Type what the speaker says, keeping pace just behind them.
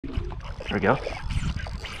There we go.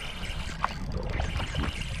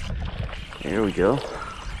 There we go.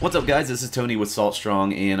 What's up, guys? This is Tony with Salt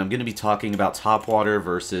Strong, and I'm going to be talking about Topwater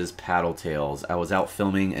versus Paddletails. I was out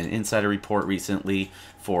filming an insider report recently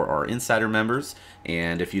for our insider members,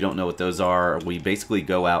 and if you don't know what those are, we basically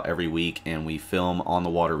go out every week and we film on the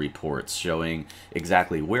water reports showing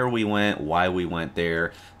exactly where we went, why we went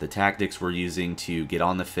there, the tactics we're using to get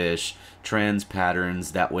on the fish, trends,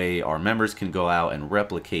 patterns. That way our members can go out and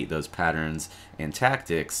replicate those patterns and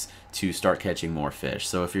tactics to start catching more fish.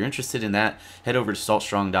 So if you're interested in that, head over to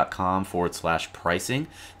saltstrong.com/pricing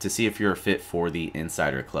to see if you're a fit for the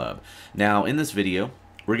Insider Club. Now, in this video,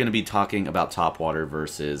 we're going to be talking about Topwater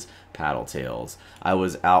versus Paddletails. I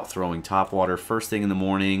was out throwing Topwater first thing in the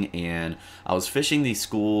morning, and I was fishing these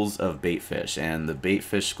schools of baitfish, and the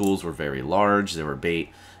baitfish schools were very large. There were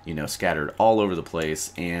bait, scattered all over the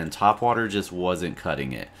place, and Topwater just wasn't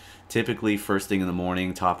cutting it. Typically, first thing in the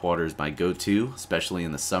morning, Topwater is my go-to, especially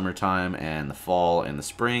in the summertime and the fall and the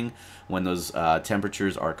spring when those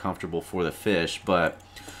temperatures are comfortable for the fish. But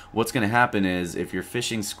what's going to happen is if you're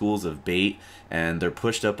fishing schools of bait and they're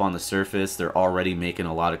pushed up on the surface, they're already making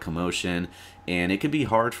a lot of commotion, and it can be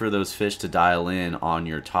hard for those fish to dial in on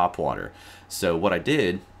your Topwater. So what I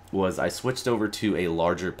did was I switched over to a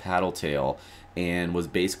larger paddle tail and was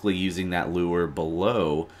basically using that lure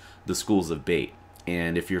below the schools of bait.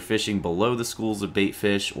 And if you're fishing below the schools of bait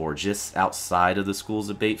fish or just outside of the schools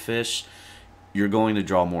of bait fish, you're going to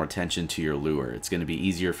draw more attention to your lure. It's going to be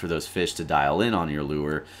easier for those fish to dial in on your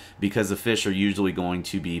lure because the fish are usually going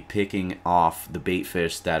to be picking off the bait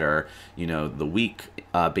fish that are, the weak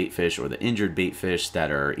bait fish or the injured bait fish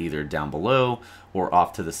that are either down below or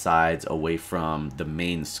off to the sides away from the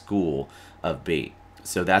main school of bait.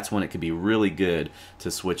 So that's when it can be really good to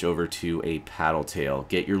switch over to a paddle tail.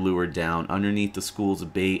 Get your lure down underneath the schools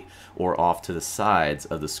of bait or off to the sides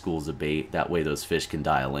of the schools of bait. That way those fish can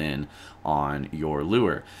dial in on your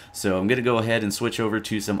lure. So I'm going to go ahead and switch over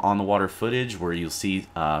to some on the water footage where you'll see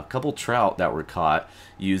a couple trout that were caught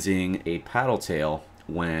using a paddle tail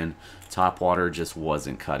when Topwater just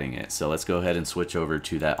wasn't cutting it. So let's go ahead and switch over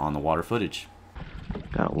to that on the water footage.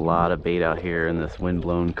 Got a lot of bait out here in this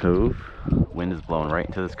wind-blown cove. Wind is blowing right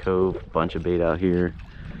into this cove. Bunch of bait out here.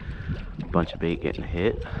 Bunch of bait getting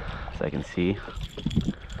hit, as I can see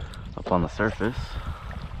up on the surface.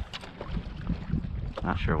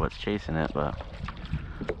 Not sure what's chasing it, but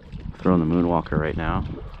I'm throwing the moonwalker right now.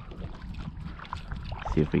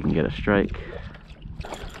 See if we can get a strike.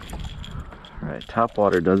 Alright,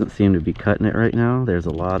 Topwater doesn't seem to be cutting it right now. There's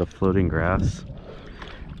a lot of floating grass,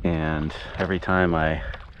 and every time I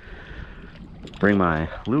bring my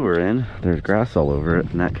lure in, there's grass all over it,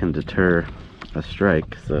 and that can deter a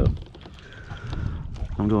strike. So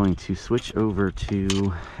I'm going to switch over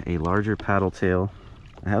to a larger paddle tail.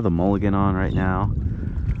 I have the mulligan on right now.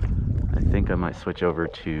 I think I might switch over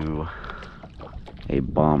to a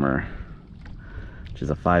bomber, which is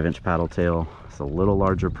a 5-inch paddle tail. It's a little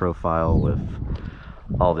larger profile with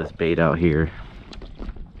all this bait out here.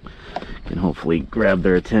 Can hopefully grab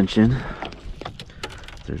their attention.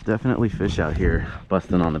 There's definitely fish out here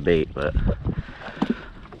busting on the bait, but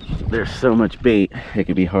there's so much bait it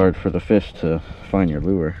can be hard for the fish to find your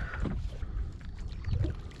lure.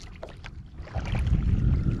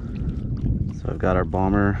 So I've got our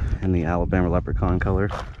bomber in the Alabama leprechaun color,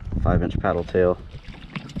 5-inch paddle tail.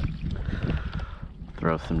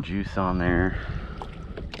 Throw some juice on there,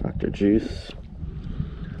 Dr. Juice.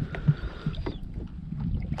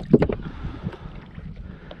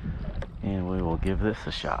 And we will give this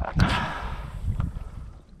a shot.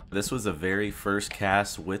 This was the very first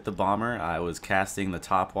cast with the bomber. I was casting the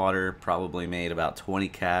Topwater, probably made about 20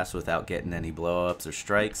 casts without getting any blow-ups or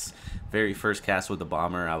strikes. Very first cast with the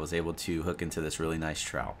bomber, I was able to hook into this really nice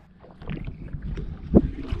trout.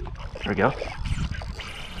 There we go.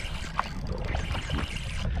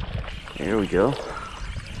 There we go.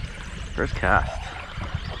 First cast.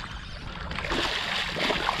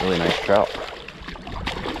 Really nice trout.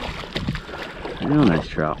 Real nice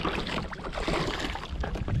trout.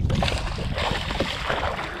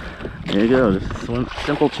 There you go. Just a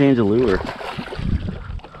simple change of lure.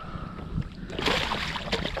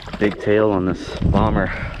 Big tail on this bomber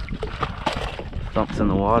thumps in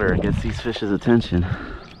the water and gets these fish's attention.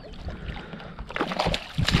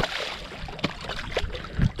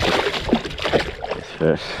 Nice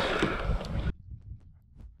fish.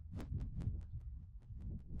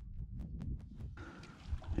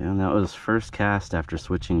 And that was first cast after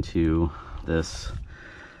switching to this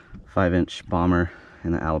 5-inch bomber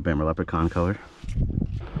in the Alabama leprechaun color.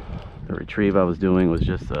 The retrieve I was doing was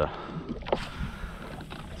just a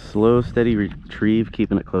slow, steady retrieve,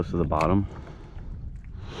 keeping it close to the bottom,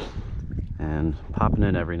 and popping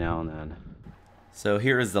in every now and then. So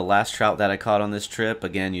here is the last trout that I caught on this trip,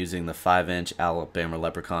 again using the 5-inch Alabama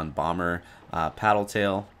Leprechaun Bomber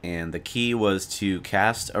paddletail. And the key was to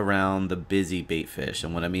cast around the busy baitfish.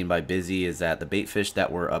 And what I mean by busy is that the baitfish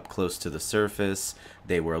that were up close to the surface,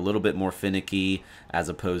 they were a little bit more finicky as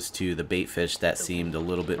opposed to the baitfish that seemed a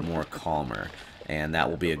little bit more calmer. And that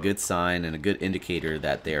will be a good sign and a good indicator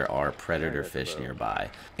that there are predator fish nearby.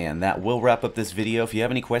 And that will wrap up this video. If you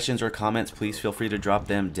have any questions or comments, please feel free to drop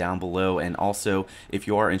them down below. And also, if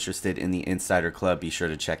you are interested in the Insider Club, be sure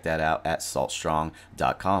to check that out at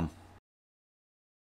saltstrong.com.